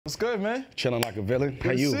What's good, man? Chilling like a villain.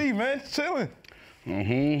 How you? Good to see you, man. Chilling.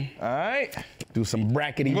 Mm-hmm. All right. Do some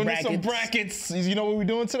brackety We're brackets. gonna do some brackets. You know what we're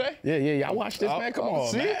doing today? Yeah. I watched this, man. Come on,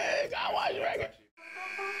 see? man. I watch brackets.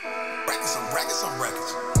 Brackets on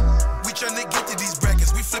brackets. We tryna get to these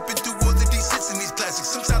brackets. We flipping through all of these hits and these classics.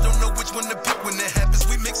 Sometimes don't know which one to pick when that happens.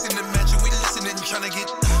 We mixing and matching. We listening and trying to get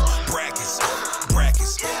brackets.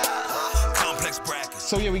 Complex brackets.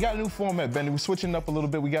 So yeah, we got a new format, Benny. We're switching up a little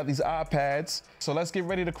bit. We got these iPads. So let's get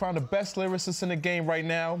ready to crown the best lyricists in the game right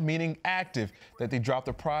now, meaning active, that they dropped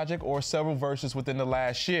a project or several verses within the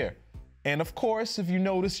last year. And of course, if you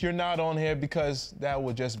notice, you're not on here because that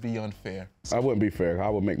would just be unfair. I wouldn't be fair. I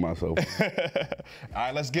would make myself. All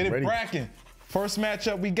right, let's get it bracking. First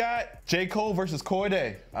matchup we got, J. Cole versus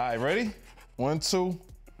Cordae. All right, ready? 1, 2.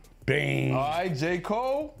 Bang. All right, J.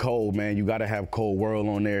 Cole. Cole, man, you gotta have Cole World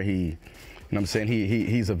on there. You know what I'm saying?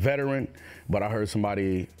 He's a veteran, but I heard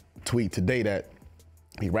somebody tweet today that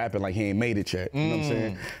he rapping like he ain't made it yet. You know what I'm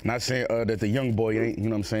saying? Not saying that the young boy ain't, you know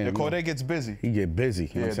what I'm saying? Yeah, Cordae gets busy. He get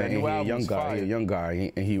busy, you know what I'm saying? He a young guy, he a young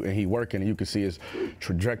guy, and he working, and you can see his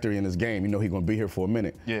trajectory in his game. You know he gonna be here for a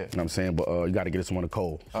minute. Yeah. You know what I'm saying? But you gotta get this one to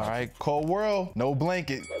Cole. All right, Cole World, no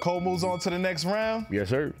blanket. Cole moves on to the next round. Yes,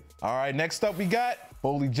 sir. All right, next up we got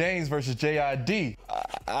Boldy James versus JID.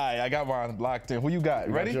 All right, I got mine locked in. Who you got?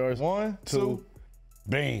 You Ready? got yours? 1, 2.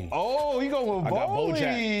 Bang. Oh, you going with I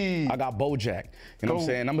got Bojack. You know what I'm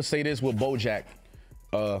saying? I'm gonna say this with Bojack.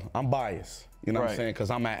 I'm biased. You know what I'm saying? Because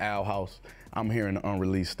I'm at Al House. I'm hearing the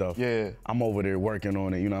unreleased stuff. Yeah. I'm over there working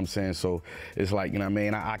on it, you know what I'm saying? So it's like, you know what I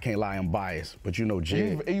mean? I can't lie, I'm biased. But you know,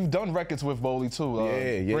 Jed. You've done records with Boldy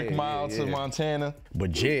too. Brick Mile to Montana.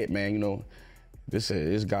 But Jed, man, you know, this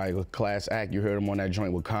guy a class act. You heard him on that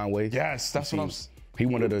joint with Conway. Yes, that's what I'm. He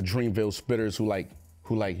one of the Dreamville spitters who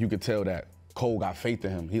like you could tell that Cole got faith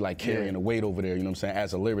in him. He like carrying the weight over there, you know what I'm saying,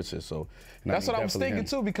 as a lyricist. So that's what I was thinking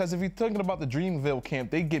too, because if you're thinking about the Dreamville camp,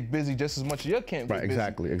 they get busy just as much as your camp get busy.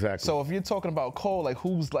 Exactly. So if you're talking about Cole, like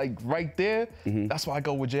who's like right there, that's why I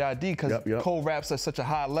go with JID, because Cole raps at such a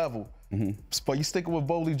high level. But you sticking with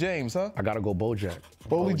Boldy James, huh? I gotta go Bojack.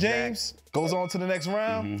 Boldy James goes on to the next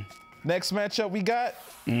round. Next matchup we got,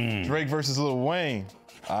 Drake versus Lil Wayne.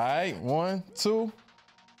 All right, 1, 2.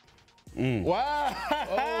 Wow!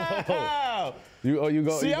 Oh. You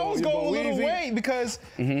go. See, I was going with Lil Weezy? Wayne because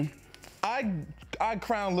I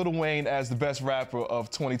crowned Lil Wayne as the best rapper of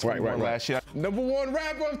 2021 last year. #1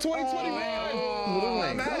 rapper of 2021. Lil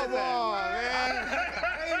Wayne. Come on, man.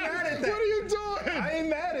 I ain't mad at that. What are you doing? I ain't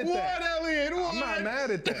mad at that. What, Elliot? What? I'm not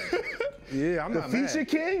mad at that. Yeah, I'm not mad. Feature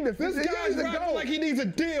king? This guy's rapping like he needs a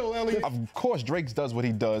deal, Elliot. Of course, Drake does what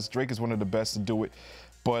he does. Drake is one of the best to do it.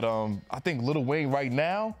 But I think Lil Wayne right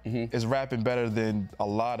now is rapping better than a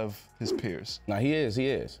lot of his peers. Now he is.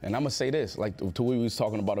 And I'm gonna say this, like to what we was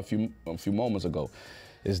talking about a few moments ago,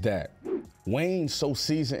 is that Wayne's so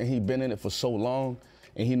seasoned and he been in it for so long,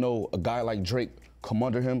 and he know a guy like Drake come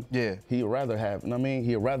under him. Yeah. He'd rather have, you know what I mean?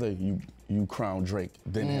 He'd rather you crown Drake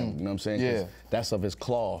than him, you know what I'm saying? Yeah. That's of his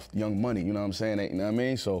cloth, Young Money, you know what I'm saying? You know what I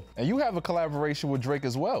mean? So. And you have a collaboration with Drake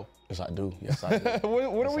as well. Yes, I do. Yes, I do.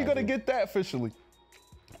 when are we gonna get that officially?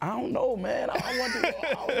 I don't know, man. I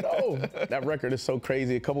don't know. That record is so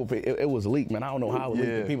crazy. It was leaked, man. I don't know how it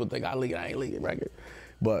leaked. People think I leaked. I ain't leaked the record.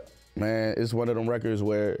 But man, it's one of them records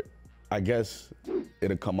where I guess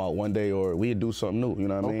it'll come out one day, or we'd do something new. You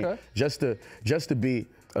know what I mean? Just to be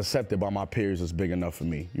accepted by my peers is big enough for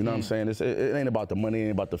me. You know what I'm saying? It ain't about the money, it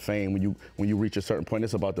ain't about the fame. When you reach a certain point,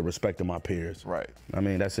 it's about the respect of my peers. Right. I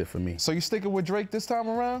mean, that's it for me. So you sticking with Drake this time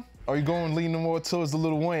around? Or you going leaning more towards the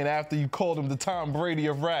Lil Wayne after you called him the Tom Brady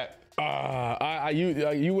of rap?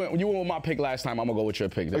 You went with my pick last time. I'm gonna go with your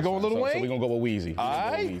pick. We're going with Lil Wayne? So we're gonna go with Weezy.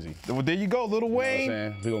 All right. Well, there you go, Lil Wayne. You know what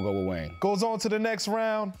I'm saying? We're gonna go with Wayne. Goes on to the next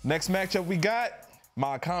round. Next matchup we got,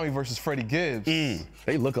 Kami versus Freddie Gibbs.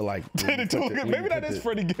 They look alike. Maybe that is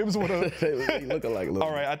Freddie Gibbs with a. They look alike a little.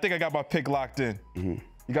 All right, I think I got my pick locked in. You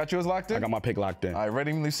got yours locked in? I got my pick locked in. All right,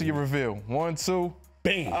 ready? Let me see your reveal. 1, 2.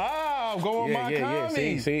 Bang. Ah, I'm going with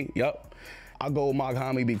Kami. See, yep. I'll go with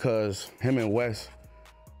Kami because him and Wes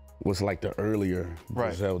was like the earlier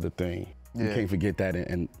Griselda thing. You can't forget that,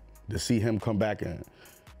 and to see him come back and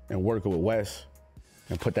work with Wes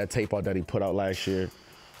and put that tape out that he put out last year,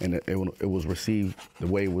 and it was received the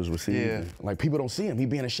way it was received. Yeah. Like, people don't see him. He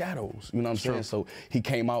be in the shadows, you know what I'm saying? So he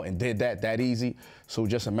came out and did that easy. So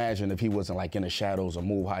just imagine if he wasn't like in the shadows or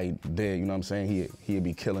move how he did, you know what I'm saying? He'd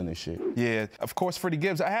be killing this shit. Yeah, of course, Freddie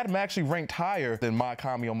Gibbs. I had him actually ranked higher than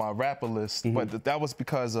Kami on my rapper list, but that was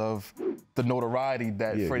because of the notoriety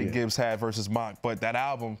that Freddie Gibbs had versus Mock. But that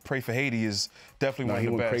album, Pray for Haiti, is definitely one of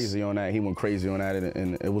the best. He went crazy on that. He went crazy on that,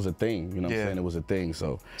 and it was a thing. You know what I'm saying? It was a thing.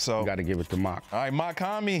 So you got to give it to Mock. All right, Mock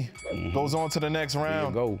Hami goes on to the next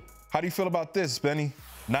round. There you go. How do you feel about this, Benny?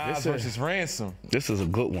 Nas versus Ransom. This is a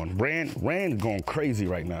good one. Rand going crazy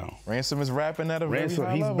right now. Ransom is rapping at a very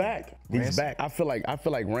high level. Back. He's back. I feel like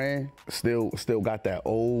Rand still got that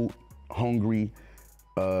old, hungry,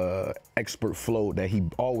 expert flow that he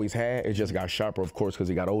always had. It just got sharper, of course, because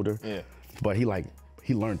he got older. Yeah. But he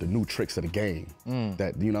learned the new tricks of the game.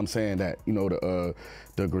 That, you know what I'm saying, that, you know,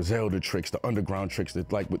 the Griselda tricks, the underground tricks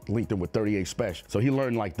that like linked in with 38 Special. So he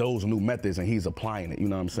learned like those new methods and he's applying it, you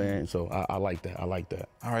know what I'm saying? So I like that, I like that.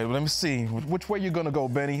 All right, well, let me see. Which way you gonna go,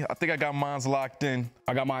 Benny? I think I got mine's locked in.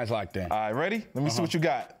 I got mine's locked in. All right, ready? Let me see what you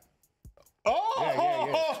got.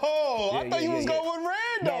 I thought you was going with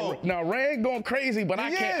Rand, though. No, Rand going crazy, but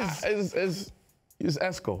I can't. It's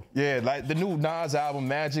Esco. Yeah, like the new Nas album,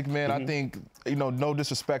 Magic, man, I think, you know, no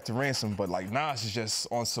disrespect to Ransom, but like Nas is just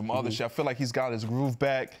on some other shit. I feel like he's got his groove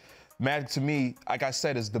back. Magic to me, like I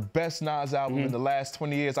said, is the best Nas album in the last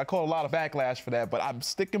 20 years. I caught a lot of backlash for that, but I'm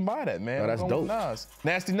sticking by that, man. Oh, that's dope. Nas.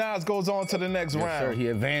 Nasty Nas goes on to the next round. Sir, he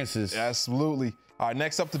advances. Absolutely. All right,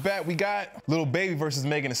 next up to bat, we got Lil Baby versus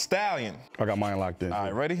Megan Thee Stallion. I got mine locked in. All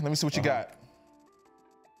right, ready? Let me see what you got.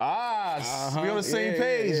 We on the same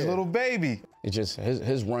page, Lil Baby. It's just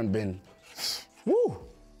his run been, woo.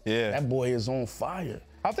 Yeah. That boy is on fire.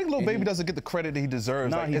 I think Lil Baby doesn't get the credit that he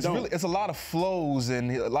deserves. Nah, like, it's a lot of flows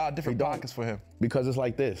and a lot of different pockets for him. Because it's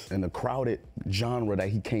like this, in the crowded genre that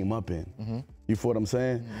he came up in. You feel what I'm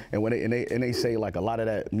saying? And when they say like a lot of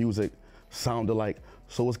that music sounded like,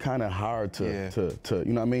 so it's kind of hard to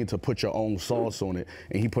you know what I mean, to put your own sauce on it.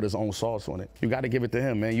 And he put his own sauce on it. You got to give it to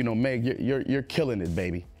him, man. You know, Meg, you're killing it,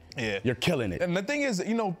 baby. Yeah. You're killing it. And the thing is,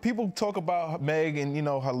 you know, people talk about Meg and, you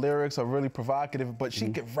know, her lyrics are really provocative, but she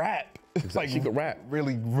can rap. Exactly. Like, she could rap.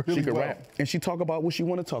 Really She could well. rap. And she talk about what she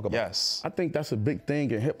want to talk about. Yes. I think that's a big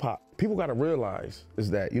thing in hip hop. People got to realize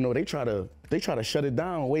is that, you know, they try to shut it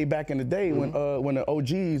down way back in the day when the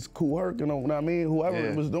OGs, Kool Herc, you know what I mean,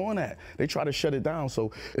 whoever was doing that. They try to shut it down.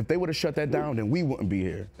 So if they would have shut that down, then we wouldn't be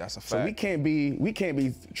here. That's a fact. So we can't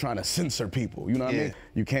be trying to censor people. You know what I mean?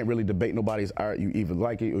 You can't really debate nobody's art. You either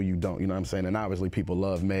like it or you don't. You know what I'm saying? And obviously people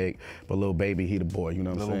love Meg, but Lil Baby, he the boy. You know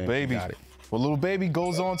what I'm saying? Lil Baby. Got it. Well, Lil Baby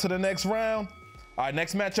goes on to the next round. All right,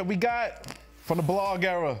 next matchup we got from the blog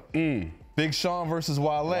era. Big Sean versus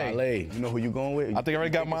Wale. You know who you going with? I think I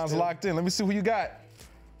already got mine locked in. Let me see who you got.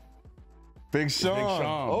 Big Sean.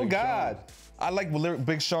 Oh, God. I like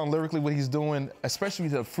Big Sean lyrically, what he's doing, especially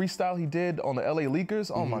the freestyle he did on the LA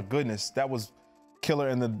Leakers. Oh, my goodness. That was killer.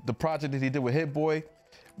 And the project that he did with Hit Boy.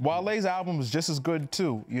 Wale's album is just as good,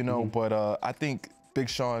 too, you know, but I think Big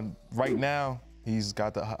Sean, right now, he's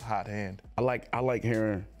got the hot hand. I like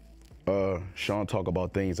hearing Sean talk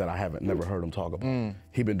about things that I never heard him talk about.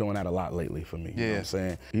 He been doing that a lot lately for me. You know what I'm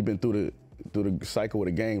saying? He been through the cycle of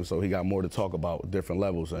the game, so he got more to talk about with different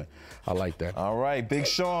levels, and I like that. All right, Big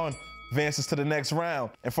Sean advances to the next round.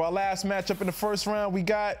 And for our last matchup in the first round, we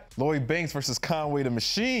got Lloyd Banks versus Conway the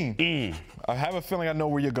Machine. I have a feeling I know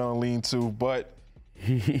where you're gonna lean to, but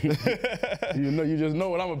you just know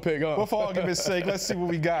what I'm gonna pick up. But for argument's sake, let's see what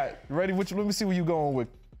we got. Ready? Let me see where you going with.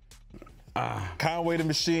 Conway the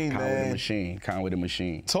Machine, man. Conway the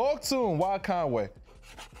Machine. Talk to him. Why Conway?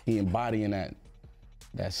 He embodying that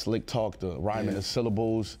slick talk, the rhyming the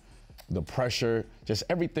syllables, the pressure, just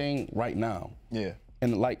everything right now. Yeah.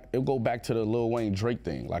 And like, it'll go back to the Lil Wayne Drake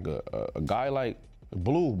thing. Like a guy like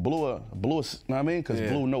Blue, you know what I mean? Because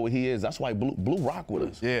Blue know what he is. That's why Blue rock with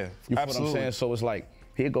us. Yeah, you feel what I'm saying? So it's like,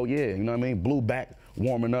 here go, you know what I mean? Blue back,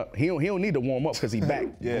 warming up. He don't need to warm up because he back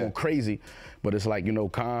going crazy. But it's like, you know,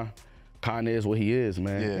 Con is what he is,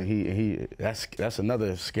 man. And that's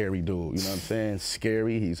another scary dude. You know what I'm saying?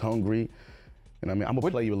 Scary. He's hungry. And I mean, I'm gonna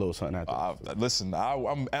play you a little something after. Listen,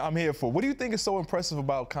 I'm here for. What do you think is so impressive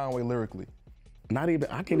about Conway lyrically? I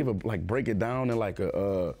can't even like break it down in like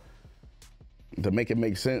to make it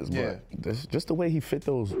make sense. But just the way he fit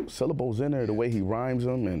those syllables in there, the way he rhymes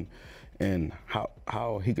them, and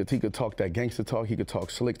how he could talk that gangster talk, he could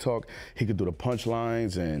talk slick talk, he could do the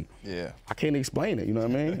punchlines, and I can't explain it, you know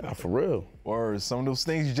what I mean? For real. Words, some of those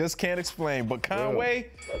things you just can't explain. But Conway,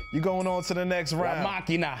 you going on to the next round.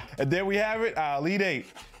 Machina. And there we have it, our Elite 8.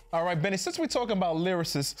 All right, Benny, since we're talking about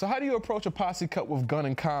lyricists, so how do you approach a posse cut with Gunn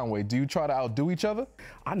and Conway? Do you try to outdo each other?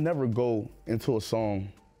 I never go into a song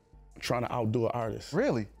trying to outdo an artist.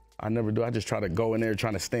 Really? I never do. I just try to go in there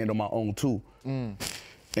trying to stand on my own too.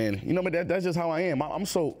 And you know, that's just how I am.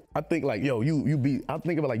 I think like, yo, I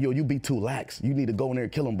think of it like, yo, you be too lax. You need to go in there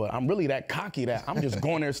and kill them. But I'm really that cocky that I'm just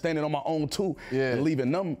going there standing on my own too, and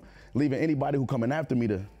leaving anybody who coming after me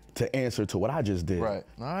to answer to what I just did. Right.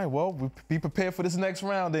 All right, well, be prepared for this next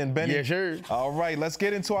round then, Benny. Yeah, sure. All right, let's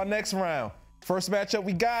get into our next round. First matchup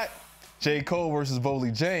we got, J. Cole versus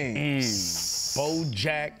Boldy James.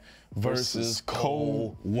 Bojack versus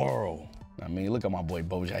Cole World. I mean, look at my boy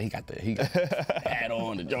Bojack. He got the hat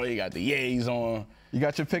on, he got the yays on. You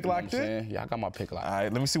got your pick locked in? Yeah, I got my pick locked. All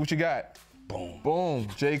right, let me see what you got. Boom. Boom.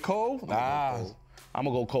 J. Cole? I'm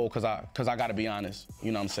gonna go Cole because I gotta be honest.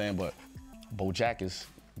 You know what I'm saying? But Bojack is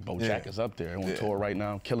up there on tour right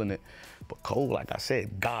now, killing it. But Cole, like I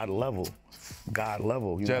said, God level. You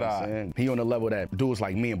know what I'm saying? He on the level that dudes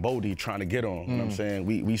like me and Boldy trying to get on. You know what I'm saying?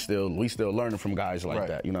 We still learning from guys like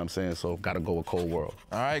that. You know what I'm saying? So gotta go with Cole World.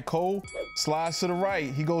 All right, Cole slides to the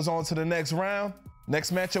right. He goes on to the next round.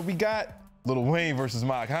 Next matchup we got, Lil Wayne versus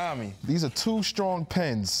Maghami. These are two strong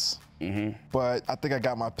pens. But I think I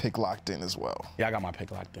got my pick locked in as well. Yeah, I got my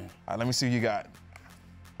pick locked in. All right, let me see what you got.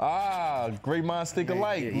 Great minds think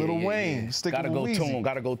alike. Lil Wayne, gotta go tune.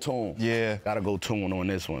 Gotta go tune. Yeah. Gotta go tune on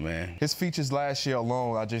this one, man. His features last year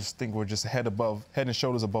alone, I just think were just head and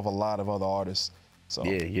shoulders above a lot of other artists. So.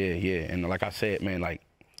 Yeah. And like I said, man, like,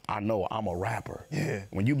 I know I'm a rapper. Yeah.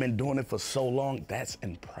 When you've been doing it for so long, that's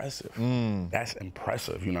impressive. That's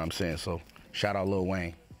impressive, you know what I'm saying? So shout out Lil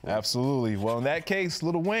Wayne. Absolutely. Well, in that case,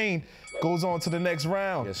 Lil Wayne goes on to the next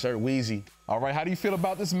round. Yes, sir, Weezy. All right, how do you feel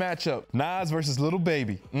about this matchup? Nas versus Lil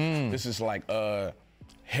Baby. This is like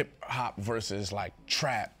hip hop versus like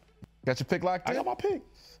trap. Got your pick locked in? I got my pick.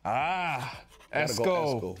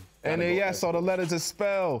 Esco. NAS, all the letters is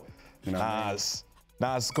spelled. You know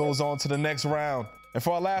Nas goes on to the next round. And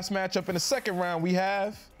for our last matchup in the second round, we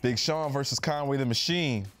have Big Sean versus Conway the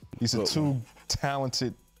Machine. These are two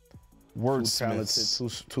talented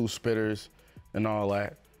wordsmiths. Two spitters and all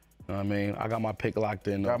that. You know what I mean? I got my pick locked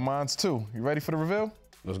in. Got mines too. You ready for the reveal?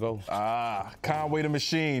 Let's go. Conway the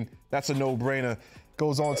Machine. That's a no-brainer.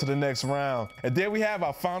 Goes on to the next round. And there we have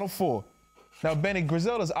our final four. Now, Benny,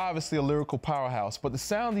 Griselda's obviously a lyrical powerhouse, but the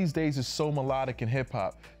sound these days is so melodic in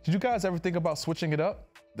hip-hop. Did you guys ever think about switching it up?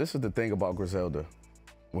 This is the thing about Griselda,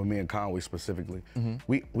 with me and Conway specifically.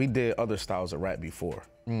 We did other styles of rap before.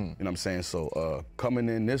 You know what I'm saying? So coming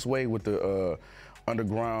in this way with the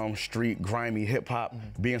underground, street, grimy hip hop,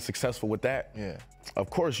 being successful with that. Yeah.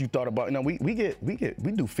 Of course, you thought about, you know, we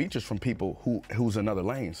do features from people who's in other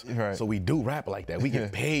lanes. Right. So we do rap like that. We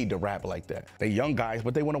get paid to rap like that. They young guys,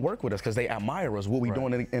 but they want to work with us because they admire us, what we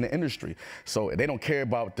doing in the industry. So they don't care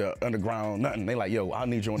about the underground, nothing. They like, yo, I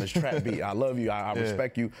need you on this trap beat. I love you. I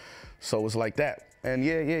respect you. So it's like that. And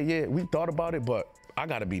yeah. We thought about it, but I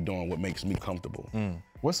got to be doing what makes me comfortable.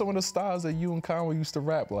 What's some of the styles that you and Conway used to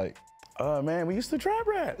rap like? Man, we used to trap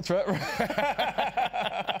rap.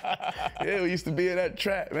 Yeah, we used to be in that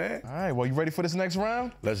trap, man. All right, well, you ready for this next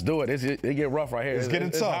round? Let's do it. It get rough right here. It's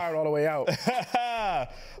getting tough. It's hard all the way out.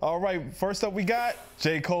 All right, first up we got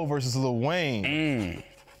J. Cole versus Lil Wayne.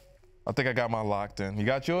 I think I got mine locked in. You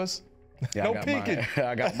got yours? Yeah, No peeking.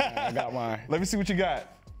 I got mine. Let me see what you got.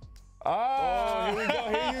 Oh,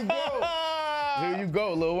 here you go. Here you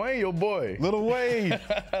go, Lil Wayne, your boy. Lil Wayne.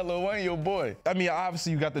 Lil Wayne, your boy. I mean,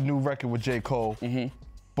 obviously you got the new record with J. Cole,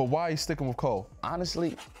 but why are you sticking with Cole?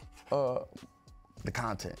 Honestly, the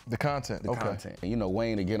content. The content, The content. You know,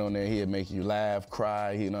 Wayne to get on there, he'd make you laugh,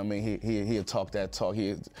 cry, you know what I mean? He'd talk that talk,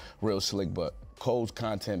 he's real slick, but Cole's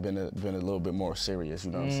content been a little bit more serious,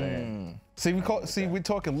 you know what I'm saying? See, we're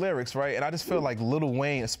talking lyrics, right? And I just feel like Lil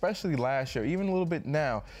Wayne, especially last year, even a little bit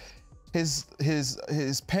now, his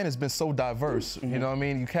pen has been so diverse. You know what I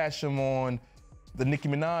mean? You catch him on the Nicki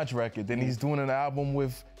Minaj record, then he's doing an album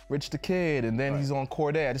with Rich the Kid, and then he's on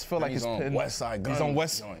Cordae. I just feel like his pen. West Side Gun. He's on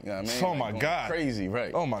West. You know what I mean? Oh my God. Crazy,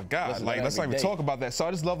 right? Oh my God. Like, let's not even talk about that. So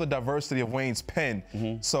I just love the diversity of Wayne's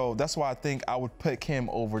pen. So that's why I think I would pick him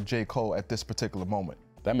over J. Cole at this particular moment.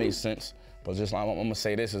 That makes sense. But just I'm gonna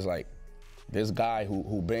say this is like, this guy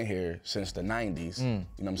who been here since the 90s, you know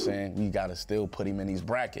what I'm saying? We gotta still put him in these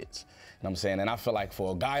brackets. You know what I'm saying? And I feel like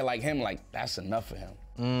for a guy like him, like, that's enough for him.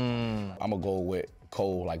 I'm gonna go with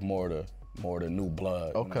Cole, like more the new blood.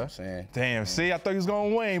 You know what I'm saying? Damn, see, I thought he was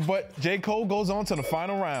going Wayne, but J. Cole goes on to the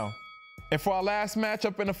final round. And for our last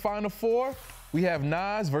matchup in the final four, we have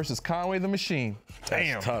Nas versus Conway the Machine.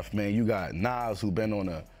 Damn. That's tough, man. You got Nas, who been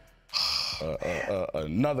on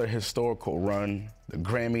another historical run, the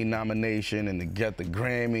Grammy nomination, and to get the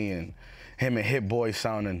Grammy, and him and Hit Boy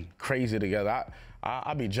sounding crazy together.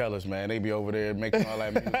 I be jealous, man. They be over there making all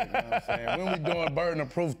that music, you know what I'm saying? When we doing Burden of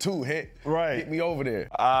Proof 2 hit, hit me over there.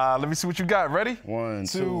 Let me see what you got. Ready? 1,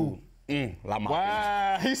 2. La Máquina.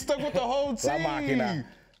 Wow, he stuck with the whole team. La Máquina.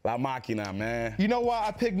 La Máquina, man. You know why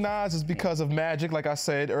I picked Nas is because of Magic, like I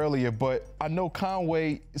said earlier, but I know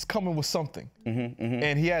Conway is coming with something,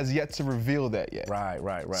 and he has yet to reveal that yet.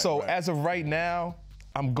 Right. So as of right now,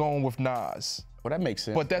 I'm going with Nas. Well, that makes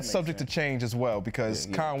sense. But that's subject to change as well because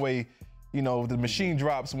Conway, you know, the machine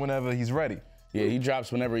drops whenever he's ready. Yeah, he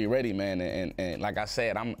drops whenever he's ready, man. And like I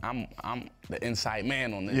said, I'm the inside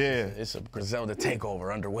man on this. Yeah. It's a Griselda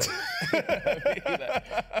takeover underway.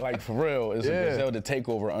 like for real, it's a Griselda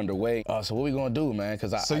takeover underway. So what we gonna do, man?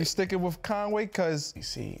 So you sticking with Conway? Cause you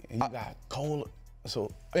see, you got Cole. So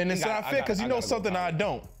and it's not fair because you know something I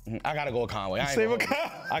don't. I gotta go with Conway. I gotta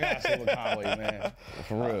stay with Conway, man.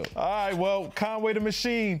 For real. All right, well, Conway the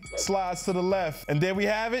Machine slides to the left, and there we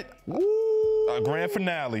have it. Our grand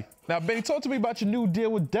finale. Now, Benny, talk to me about your new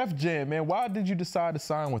deal with Def Jam, man. Why did you decide to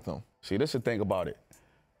sign with them? See, this is the thing about it.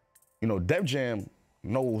 You know, Def Jam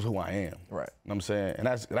knows who I am. Right. You know what I'm saying? And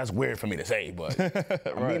that's weird for me to say, but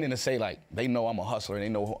I'm meaning to say, like, they know I'm a hustler and they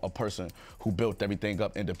know a person who built everything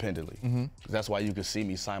up independently. That's why you can see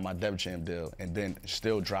me sign my Def Jam deal and then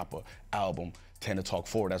still drop an album, 10 to Talk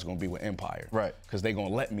 4, that's gonna be with Empire. Right. Because they gonna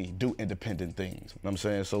let me do independent things. You know what I'm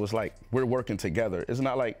saying? So it's like, we're working together. It's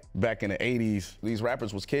not like back in the 80s, these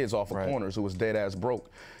rappers was kids off of corners who was dead ass broke. You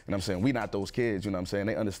know what I'm saying? We not those kids, you know what I'm saying?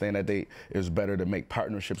 They understand that it's better to make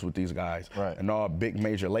partnerships with these guys. Right. And all big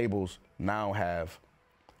major labels now have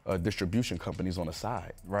distribution companies on the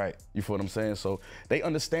side. Right. You feel what I'm saying? So they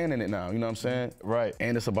understanding it now, you know what I'm saying? Right.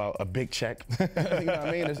 And it's about a big check, you know what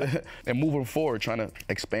I mean? And moving forward, trying to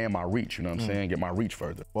expand my reach, you know what I'm saying? Get my reach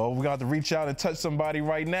further. Well, we got to reach out and touch somebody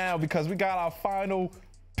right now because we got our final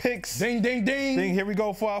picks. Ding, ding, ding. Here we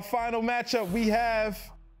go for our final matchup. We have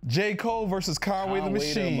J. Cole versus Conway the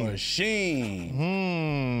Machine.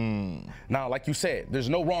 Now, like you said, there's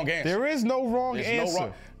no wrong answer. There is no wrong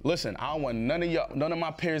answer. Listen, I don't want none of my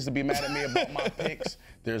peers to be mad at me about my picks.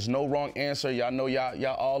 There's no wrong answer. Y'all know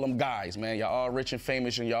y'all all them guys, man. Y'all all rich and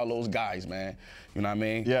famous and y'all those guys, man. You know what I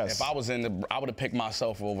mean? Yes. If I was I would have picked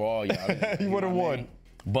myself over all y'all. You would have won. I mean?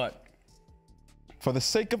 But for the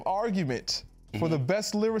sake of argument, for the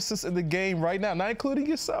best lyricist in the game right now, not including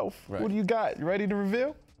yourself, what do you got? You ready to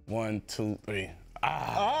reveal? 1, 2, 3.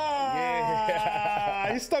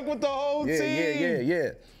 Yeah. He stuck with the whole team.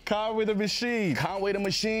 Yeah. Conway the Machine. Conway the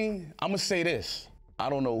Machine, I'm gonna say this. I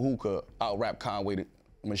don't know who could out-rap Conway the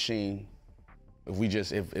Machine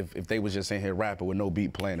if they was just in here rapping with no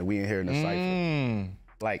beat playing and we in here in the cypher.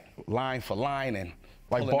 Like line for line and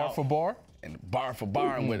like bar for bar? And bar for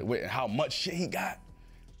bar and with how much shit he got.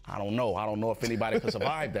 I don't know. I don't know if anybody could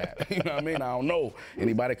survive that. You know what I mean? I don't know.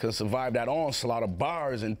 Anybody could survive that onslaught of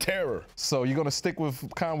bars and terror. So you're gonna stick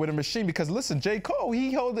with Conway the Machine because listen, J. Cole,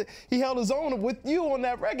 he held his own with you on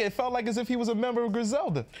that record. It felt like as if he was a member of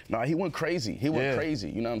Griselda. No, he went crazy. He went crazy.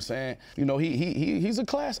 You know what I'm saying? You know, he's a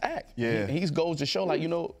class act. Yeah. He goes to show like, you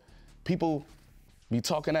know, people be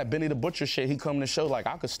talking that Benny the Butcher shit. He come to show like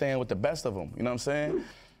I could stand with the best of them. You know what I'm saying?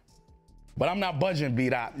 But I'm not budging,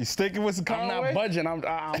 B.Dot. You sticking with Conway? I'm not budging.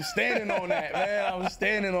 I'm standing on that, man. I'm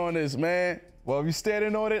standing on this, man. Well, if you're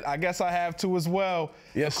standing on it, I guess I have to as well.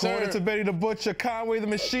 Yes, According to Benny the Butcher, Conway the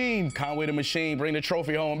Machine. Conway the Machine, bring the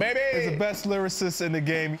trophy home, baby. He's the best lyricist in the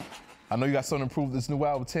game. I know you got something to prove this new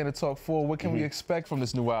album, 10 to Talk 4. What can we expect from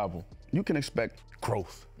this new album? You can expect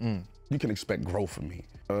growth. You can expect growth from me.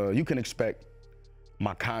 You can expect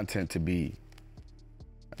my content to be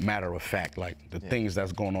matter of fact, like the things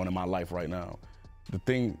that's going on in my life right now.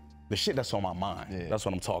 The shit that's on my mind, that's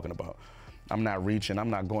what I'm talking about. I'm not reaching, I'm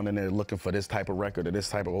not going in there looking for this type of record or this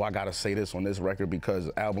type of, I gotta say this on this record because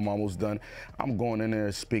the album almost done. I'm going in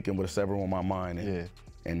there speaking with whatever on my mind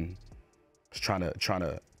and trying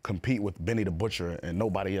to compete with Benny the Butcher and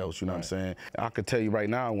nobody else, you know what I'm saying? I could tell you right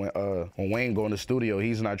now, when Wayne go in the studio,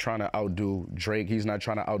 he's not trying to outdo Drake, he's not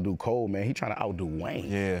trying to outdo Cole, man, he's trying to outdo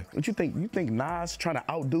Wayne. Yeah. What you think Nas trying to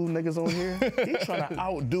outdo niggas on here? He's trying to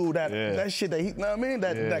outdo that shit that he, you know what I mean?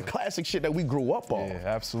 That classic shit that we grew up on. Yeah,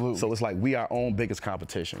 absolutely. So it's like we our own biggest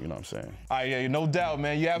competition, you know what I'm saying? All right, no doubt,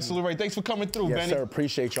 man, you're absolutely right. Thanks for coming through, Benny. Yes, sir,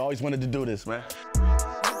 appreciate you. Always wanted to do this, man.